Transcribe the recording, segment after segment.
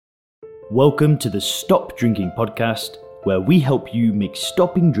Welcome to the Stop Drinking Podcast, where we help you make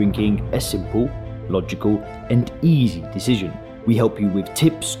stopping drinking a simple, logical, and easy decision. We help you with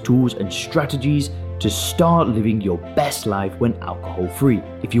tips, tools, and strategies to start living your best life when alcohol-free.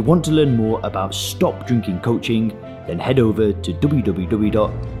 If you want to learn more about Stop Drinking coaching, then head over to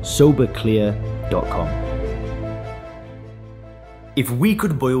www.soberclear.com. If we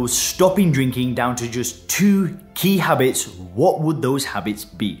could boil stopping drinking down to just 2 key habits, what would those habits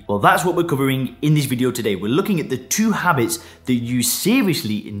be? Well, that's what we're covering in this video today. We're looking at the 2 habits that you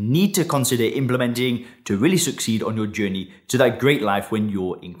seriously need to consider implementing to really succeed on your journey to that great life when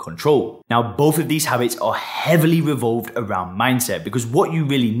you're in control. Now, both of these habits are heavily revolved around mindset, because what you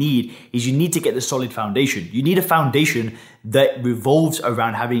really need is you need to get the solid foundation. You need a foundation that revolves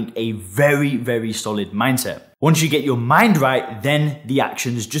around having a very, very solid mindset. Once you get your mind right, then the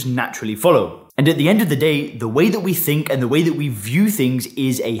actions just naturally follow. And at the end of the day, the way that we think and the way that we view things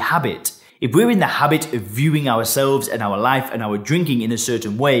is a habit. If we're in the habit of viewing ourselves and our life and our drinking in a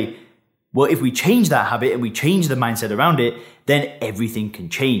certain way, well, if we change that habit and we change the mindset around it, then everything can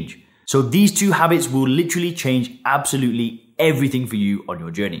change. So these 2 habits will literally change absolutely everything for you on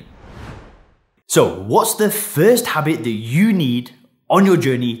your journey. So what's the first habit that you need on your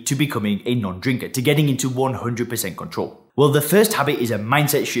journey to becoming a non-drinker, to getting into 100% control? Well, the first habit is a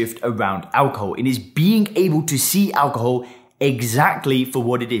mindset shift around alcohol. It is being able to see alcohol exactly for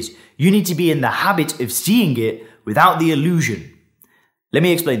what it is. You need to be in the habit of seeing it without the illusion. Let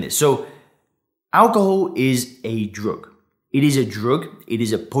me explain this. So, alcohol is a drug. It is a drug. It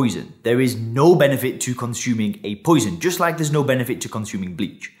is a poison. There is no benefit to consuming a poison, just like there's no benefit to consuming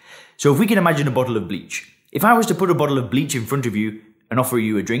bleach. So if we can imagine a bottle of bleach, if I was to put a bottle of bleach in front of you and offer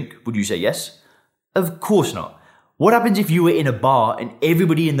you a drink, would you say yes? Of course not. What happens if you were in a bar and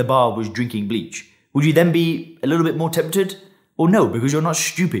everybody in the bar was drinking bleach? Would you then be a little bit more tempted? Well, no, because you're not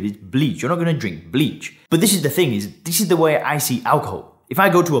stupid. It's bleach. You're not going to drink bleach. But this is the thing, this is the way I see alcohol. If I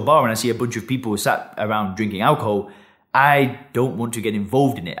go to a bar and I see a bunch of people sat around drinking alcohol, I don't want to get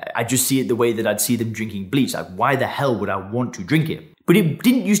involved in it. I just see it the way that I'd see them drinking bleach. Like, why the hell would I want to drink it? But it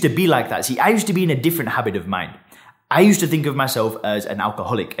didn't used to be like that. See, I used to be in a different habit of mind. I used to think of myself as an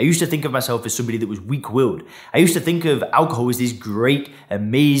alcoholic. I used to think of myself as somebody that was weak-willed. I used to think of alcohol as this great,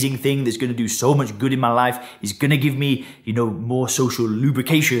 amazing thing that's going to do so much good in my life. It's going to give me, more social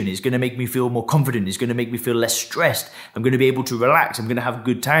lubrication. It's going to make me feel more confident. It's going to make me feel less stressed. I'm going to be able to relax. I'm going to have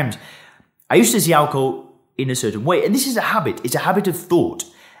good times. I used to see alcohol in a certain way. And this is a habit. It's a habit of thought.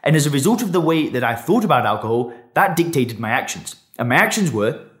 And as a result of the way that I thought about alcohol, that dictated my actions. And my actions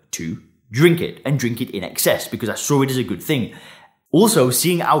were to drink it, and drink it in excess, because I saw it as a good thing. Also,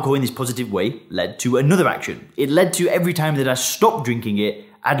 seeing alcohol in this positive way led to another action. It led to every time that I stopped drinking it,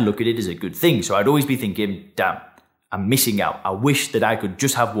 I'd look at it as a good thing. So I'd always be thinking, damn, I'm missing out. I wish that I could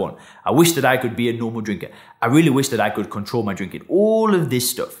just have one. I wish that I could be a normal drinker. I really wish that I could control my drinking. All of this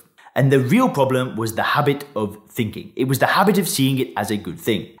stuff. And the real problem was the habit of thinking. It was the habit of seeing it as a good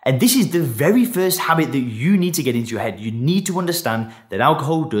thing. And this is the very first habit that you need to get into your head. You need to understand that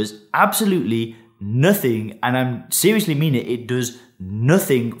alcohol does absolutely nothing, and I seriously mean it, it does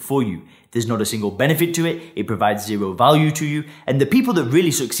nothing for you. There's not a single benefit to it. It provides zero value to you. And the people that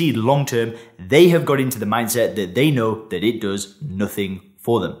really succeed long term, they have got into the mindset that they know that it does nothing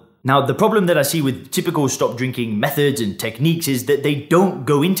for them. Now, the problem that I see with typical stop drinking methods and techniques is that they don't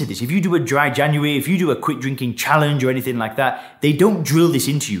go into this. If you do a dry January, if you do a quit drinking challenge or anything like that, they don't drill this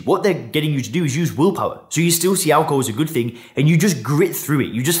into you. What they're getting you to do is use willpower. So you still see alcohol as a good thing, and you just grit through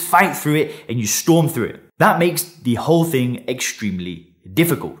it. You just fight through it, and you storm through it. That makes the whole thing extremely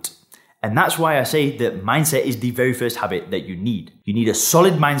difficult. And that's why I say that mindset is the very first habit that you need. You need a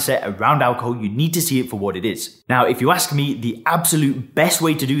solid mindset around alcohol. You need to see it for what it is. Now, if you ask me, the absolute best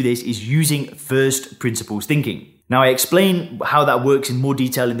way to do this is using first principles thinking. Now, I explain how that works in more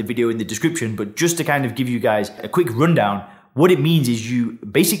detail in the video in the description, but just to kind of give you guys a quick rundown, what it means is you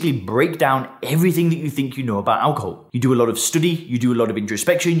basically break down everything that you think you know about alcohol. You do a lot of study, you do a lot of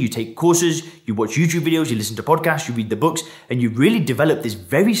introspection, you take courses, you watch YouTube videos, you listen to podcasts, you read the books, and you really develop this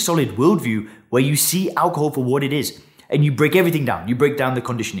very solid worldview where you see alcohol for what it is. And you break everything down. You break down the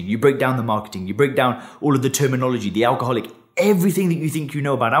conditioning, you break down the marketing, you break down all of the terminology, the alcoholic, everything that you think you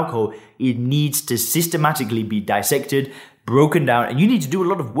know about alcohol. It needs to systematically be dissected, broken down, and you need to do a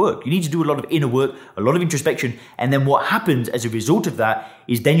lot of work. You need to do a lot of inner work, a lot of introspection, and then what happens as a result of that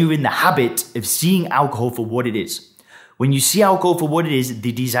is then you're in the habit of seeing alcohol for what it is. When you see alcohol for what it is,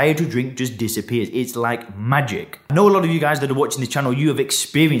 the desire to drink just disappears. It's like magic. I know a lot of you guys that are watching this channel, you have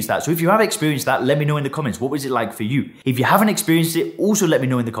experienced that. So if you have experienced that, let me know in the comments. What was it like for you? If you haven't experienced it, also let me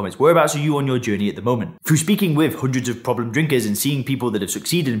know in the comments. Whereabouts are you on your journey at the moment? Through speaking with hundreds of problem drinkers and seeing people that have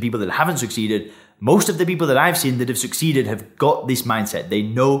succeeded and people that haven't succeeded, most of the people that I've seen that have succeeded have got this mindset. They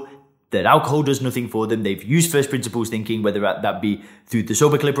know that alcohol does nothing for them. They've used first principles thinking, whether that be through the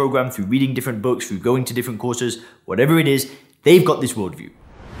Sober Clear program, through reading different books, through going to different courses, whatever it is, they've got this worldview.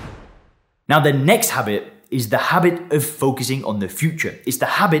 Now, the next habit is the habit of focusing on the future. It's the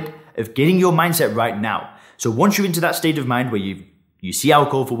habit of getting your mindset right now. So once you're into that state of mind where you see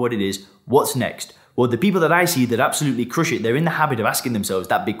alcohol for what it is, what's next? Well, the people that I see that absolutely crush it, they're in the habit of asking themselves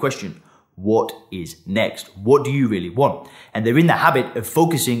that big question. What is next? What do you really want? And they're in the habit of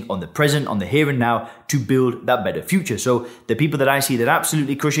focusing on the present, on the here and now to build that better future. So the people that I see that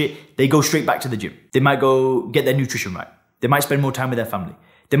absolutely crush it, they go straight back to the gym. They might go get their nutrition right. They might spend more time with their family.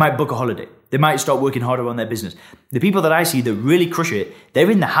 They might book a holiday. They might start working harder on their business. The people that I see that really crush it, they're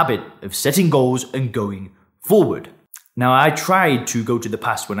in the habit of setting goals and going forward. Now, I tried to go to the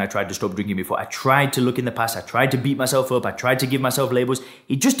past when I tried to stop drinking before. I tried to look in the past. I tried to beat myself up. I tried to give myself labels.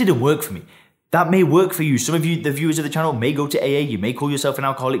 It just didn't work for me. That may work for you. Some of you, the viewers of the channel, may go to AA. You may call yourself an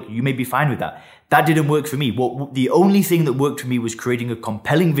alcoholic. You may be fine with that. That didn't work for me. The only thing that worked for me was creating a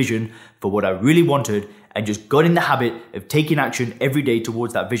compelling vision for what I really wanted and just got in the habit of taking action every day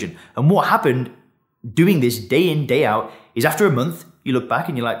towards that vision. And what happened doing this day in, day out is after a month, you look back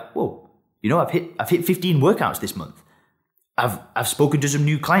and you're like, whoa, I've hit 15 workouts this month. I've spoken to some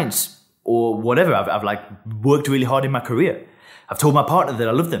new clients or whatever. I've like worked really hard in my career. I've told my partner that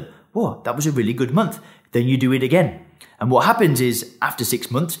I love them. Whoa, that was a really good month. Then you do it again. And what happens is after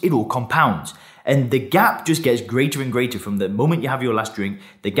 6 months, it all compounds. And the gap just gets greater and greater from the moment you have your last drink.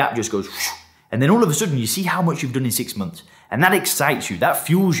 The gap just goes whoosh, and then all of a sudden you see how much you've done in 6 months. And that excites you, that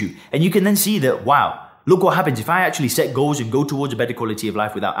fuels you. And you can then see that, wow, look what happens if I actually set goals and go towards a better quality of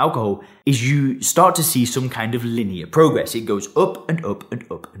life without alcohol, is you start to see some kind of linear progress. It goes up and up and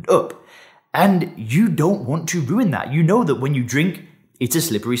up and up. And you don't want to ruin that. You know that when you drink, it's a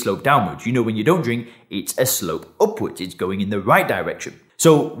slippery slope downwards. You know when you don't drink, it's a slope upwards. It's going in the right direction.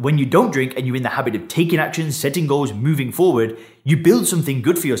 So when you don't drink and you're in the habit of taking action, setting goals, moving forward, you build something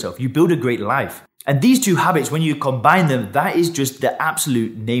good for yourself. You build a great life. And these two habits, when you combine them, that is just the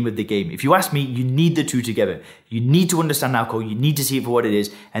absolute name of the game. If you ask me, you need the two together. You need to understand alcohol, you need to see it for what it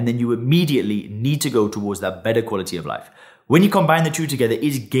is, and then you immediately need to go towards that better quality of life. When you combine the two together,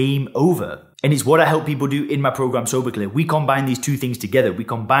 it's game over. And it's what I help people do in my program, Sober Clear. We combine these two things together. We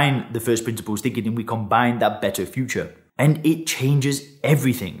combine the first principles thinking and we combine that better future. And it changes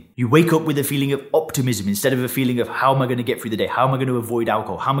everything. You wake up with a feeling of optimism instead of a feeling of how am I going to get through the day? How am I going to avoid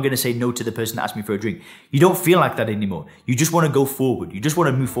alcohol? How am I going to say no to the person that asked me for a drink? You don't feel like that anymore. You just want to go forward. You just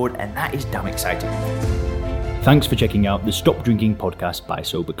want to move forward. And that is damn exciting. Thanks for checking out the Stop Drinking podcast by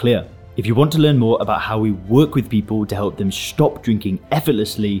Sober Clear. If you want to learn more about how we work with people to help them stop drinking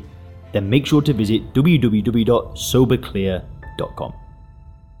effortlessly, then make sure to visit www.soberclear.com.